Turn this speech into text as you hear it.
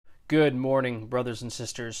Good morning, brothers and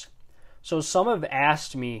sisters. So some have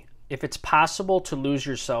asked me if it's possible to lose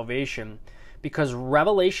your salvation because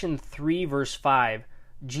Revelation 3 verse 5,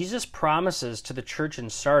 Jesus promises to the church in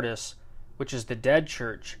Sardis, which is the dead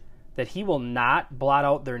church, that he will not blot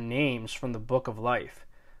out their names from the book of life,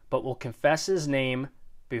 but will confess his name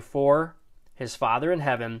before his Father in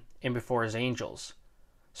heaven and before his angels.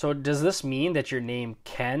 So does this mean that your name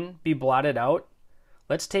can be blotted out?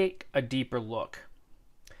 Let's take a deeper look.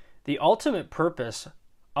 The ultimate purpose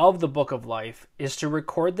of the book of life is to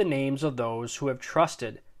record the names of those who have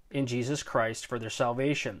trusted in Jesus Christ for their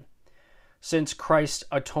salvation. Since Christ's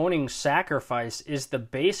atoning sacrifice is the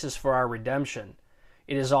basis for our redemption,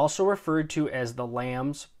 it is also referred to as the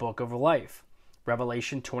Lamb's Book of Life,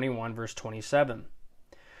 Revelation 21 verse 27.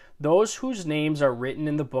 Those whose names are written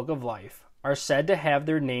in the book of life are said to have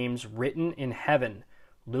their names written in heaven,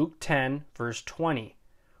 Luke 10 verse 20,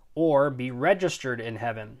 or be registered in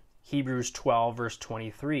heaven, Hebrews 12 verse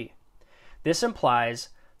 23. This implies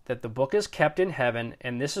that the book is kept in heaven,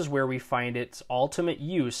 and this is where we find its ultimate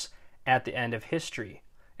use at the end of history,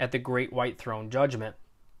 at the great white throne judgment.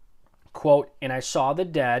 Quote, "And I saw the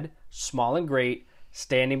dead, small and great,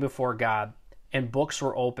 standing before God, and books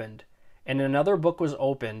were opened. And another book was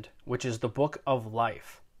opened, which is the book of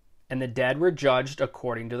life. And the dead were judged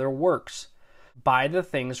according to their works, by the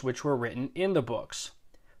things which were written in the books.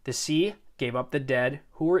 The sea gave up the dead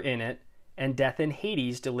who were in it, and death and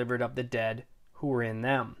Hades delivered up the dead who were in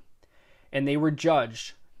them. And they were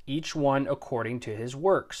judged, each one according to his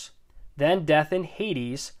works. Then death and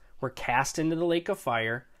Hades were cast into the lake of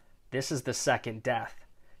fire. This is the second death.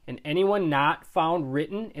 And anyone not found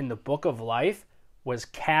written in the book of life was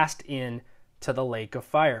cast in to the lake of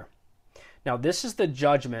fire." Now this is the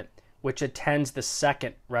judgment which attends the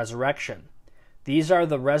second resurrection. These are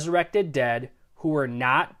the resurrected dead who were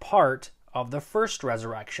not part of the first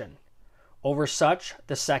resurrection. Over such,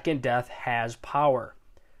 the second death has power.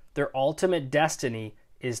 Their ultimate destiny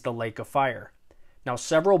is the lake of fire. Now,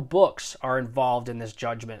 several books are involved in this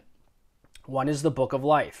judgment. One is the book of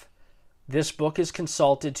life. This book is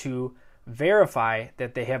consulted to verify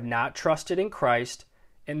that they have not trusted in Christ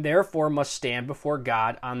and therefore must stand before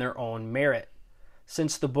God on their own merit.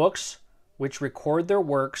 Since the books which record their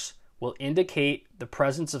works will indicate the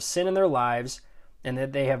presence of sin in their lives and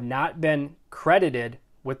that they have not been credited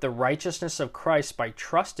with the righteousness of Christ by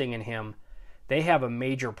trusting in him, they have a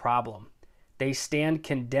major problem. They stand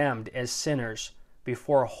condemned as sinners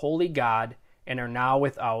before a holy God and are now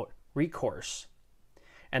without recourse.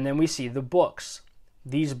 And then we see the books.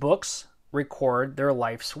 These books record their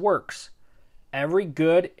life's works. Every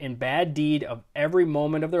good and bad deed of every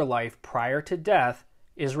moment of their life prior to death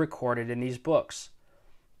is recorded in these books.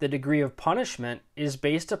 The degree of punishment is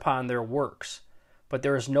based upon their works, but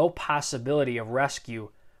there is no possibility of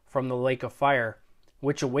rescue from the lake of fire,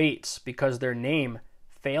 which awaits because their name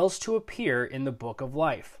fails to appear in the book of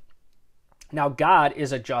life. Now, God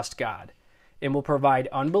is a just God and will provide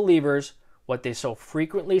unbelievers what they so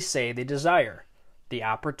frequently say they desire, the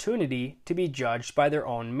opportunity to be judged by their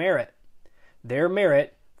own merit. Their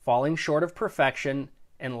merit, falling short of perfection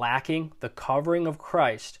and lacking the covering of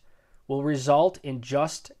Christ, will result in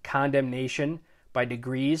just condemnation by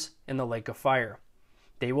degrees in the lake of fire.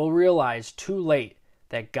 They will realize too late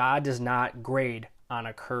that God does not grade on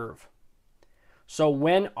a curve. So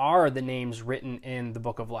when are the names written in the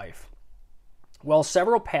book of life? Well,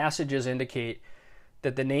 several passages indicate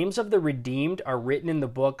that the names of the redeemed are written in the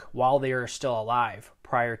book while they are still alive,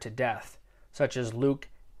 prior to death, such as Luke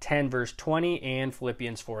 10 verse 20 and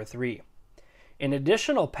Philippians 4:3. An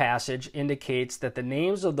additional passage indicates that the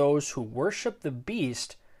names of those who worship the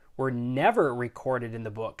beast were never recorded in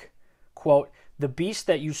the book. Quote, "The beast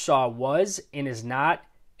that you saw was and is not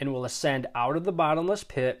and will ascend out of the bottomless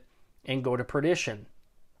pit and go to perdition.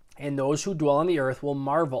 And those who dwell on the earth will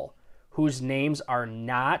marvel, whose names are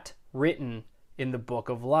not written in the book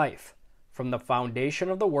of life from the foundation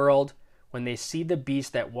of the world when they see the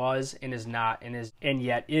beast that was and is not and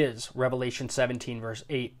yet is." Revelation 17 verse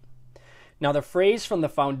 8. Now the phrase "from the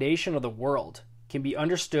foundation of the world" can be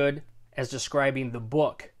understood as describing the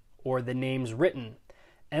book or the names written,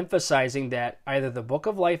 emphasizing that either the book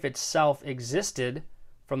of life itself existed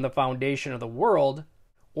from the foundation of the world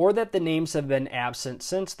or that the names have been absent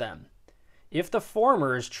since then. If the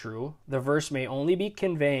former is true, the verse may only be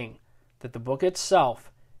conveying that the book itself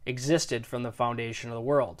existed from the foundation of the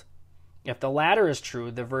world. If the latter is true,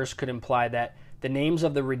 the verse could imply that the names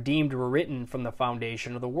of the redeemed were written from the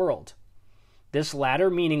foundation of the world. This latter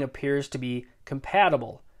meaning appears to be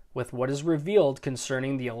compatible with what is revealed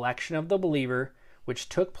concerning the election of the believer, which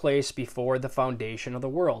took place before the foundation of the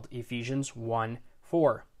world, Ephesians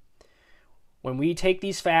 1:4. When we take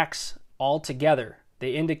these facts all together,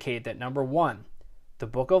 they indicate that number one, the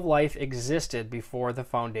book of life existed before the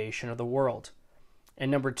foundation of the world. And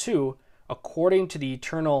number two, according to the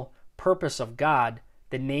eternal purpose of God,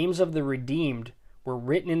 the names of the redeemed were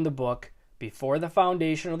written in the book before the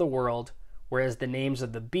foundation of the world, whereas the names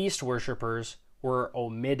of the beast worshippers were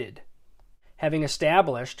omitted. Having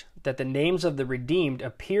established that the names of the redeemed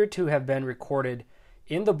appear to have been recorded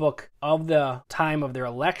in the book of the time of their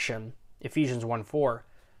election, Ephesians 1:4,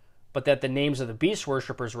 but that the names of the beast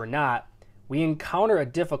worshippers were not, we encounter a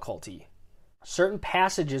difficulty. Certain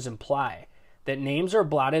passages imply that names are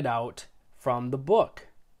blotted out from the book.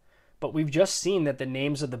 But we've just seen that the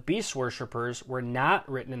names of the beast worshippers were not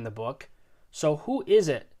written in the book, so who is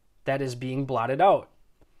it that is being blotted out?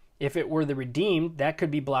 If it were the redeemed that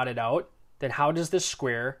could be blotted out, then how does this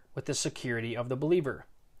square with the security of the believer?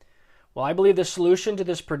 Well, I believe the solution to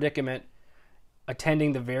this predicament,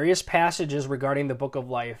 attending the various passages regarding the book of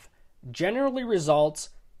life, generally results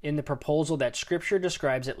in the proposal that Scripture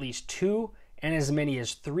describes at least 2 and as many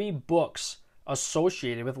as 3 books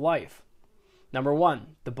associated with life. Number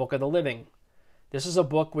 1, the Book of the Living. This is a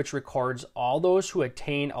book which records all those who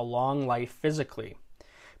attain a long life physically.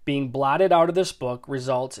 Being blotted out of this book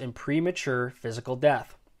results in premature physical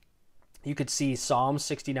death. You could see Psalm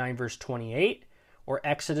 69 verse 28 or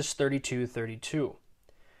Exodus 32:32.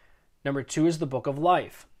 Number 2 is the Book of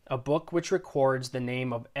Life, a book which records the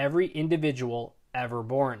name of every individual ever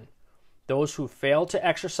born. Those who fail to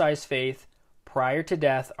exercise faith prior to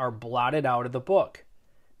death are blotted out of the book.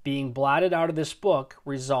 Being blotted out of this book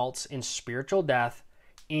results in spiritual death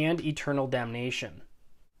and eternal damnation.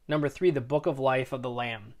 Number 3, the Book of Life of the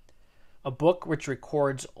Lamb, a book which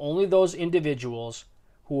records only those individuals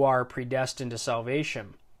who are predestined to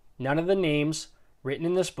salvation. None of the names written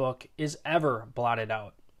in this book is ever blotted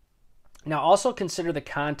out. Now also consider the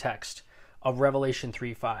context of Revelation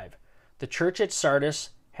 3:5. The church at Sardis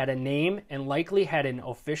had a name and likely had an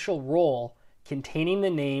official roll containing the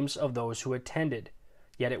names of those who attended,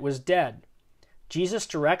 yet it was dead. Jesus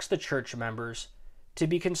directs the church members to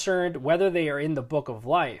be concerned whether they are in the book of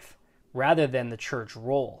life rather than the church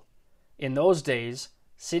roll. In those days,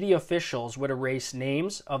 city officials would erase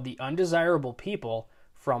names of the undesirable people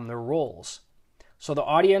from their rolls. So the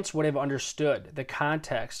audience would have understood the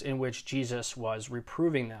context in which Jesus was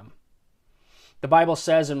reproving them. The Bible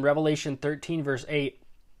says in Revelation 13 verse 8,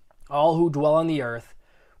 "All who dwell on the earth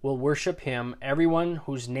will worship him, everyone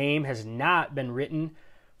whose name has not been written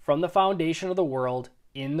from the foundation of the world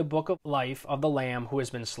in the book of life of the Lamb who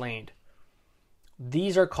has been slain."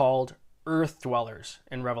 These are called earth dwellers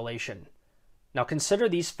in Revelation. Now consider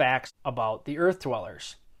these facts about the earth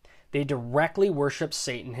dwellers. They directly worship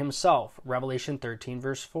Satan himself, Revelation 13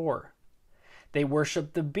 verse 4. They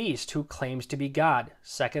worship the beast who claims to be God,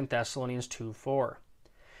 2 Thessalonians 2:4.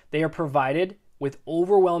 They are provided with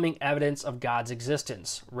overwhelming evidence of God's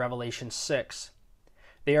existence, Revelation 6.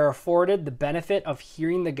 They are afforded the benefit of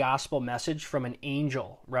hearing the gospel message from an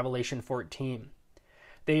angel, Revelation 14.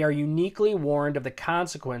 They are uniquely warned of the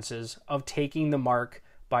consequences of taking the mark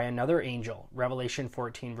by another angel, Revelation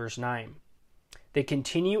 14 verse 9. They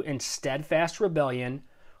continue in steadfast rebellion,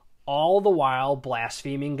 all the while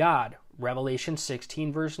blaspheming God, Revelation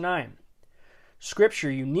 16 verse 9.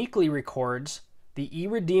 Scripture uniquely records the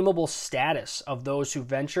irredeemable status of those who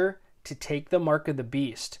venture to take the mark of the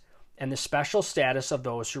beast, and the special status of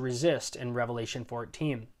those who resist in Revelation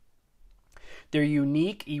 14. Their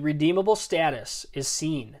unique, irredeemable status is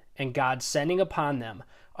seen, and God sending upon them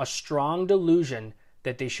a strong delusion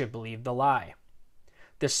that they should believe the lie.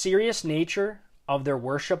 The serious nature of their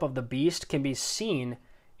worship of the beast can be seen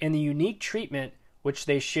in the unique treatment which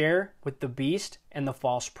they share with the beast and the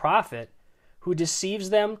false prophet who deceives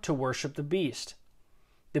them to worship the beast.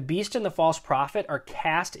 The beast and the false prophet are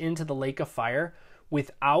cast into the lake of fire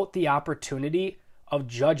without the opportunity of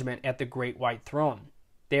judgment at the great white throne.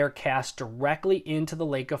 They are cast directly into the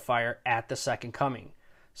lake of fire at the second coming.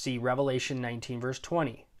 See Revelation 19 verse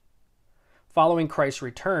 20. Following Christ's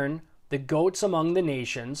return, the goats among the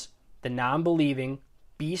nations, the non-believing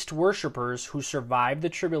beast worshippers who survived the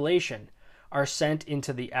tribulation, are sent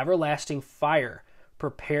into the everlasting fire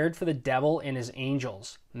prepared for the devil and his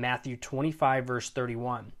angels. Matthew 25 verse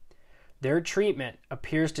 31. Their treatment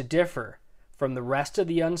appears to differ from the rest of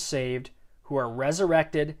the unsaved who are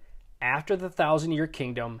resurrected after the 1,000-year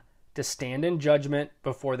kingdom to stand in judgment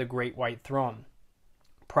before the great white throne,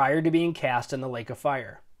 prior to being cast in the lake of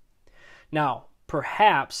fire. Now,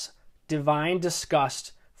 perhaps divine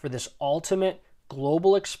disgust for this ultimate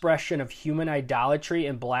global expression of human idolatry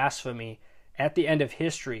and blasphemy at the end of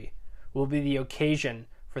history will be the occasion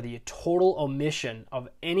for the total omission of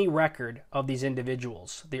any record of these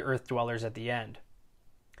individuals, the earth dwellers at the end.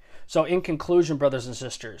 So in conclusion, brothers and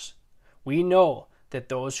sisters, we know that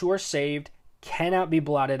those who are saved cannot be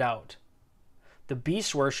blotted out. The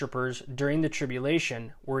beast worshippers during the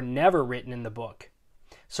tribulation were never written in the book.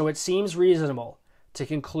 So it seems reasonable to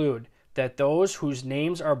conclude that those whose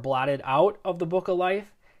names are blotted out of the book of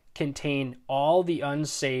life contain all the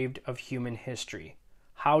unsaved of human history.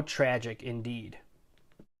 How tragic indeed.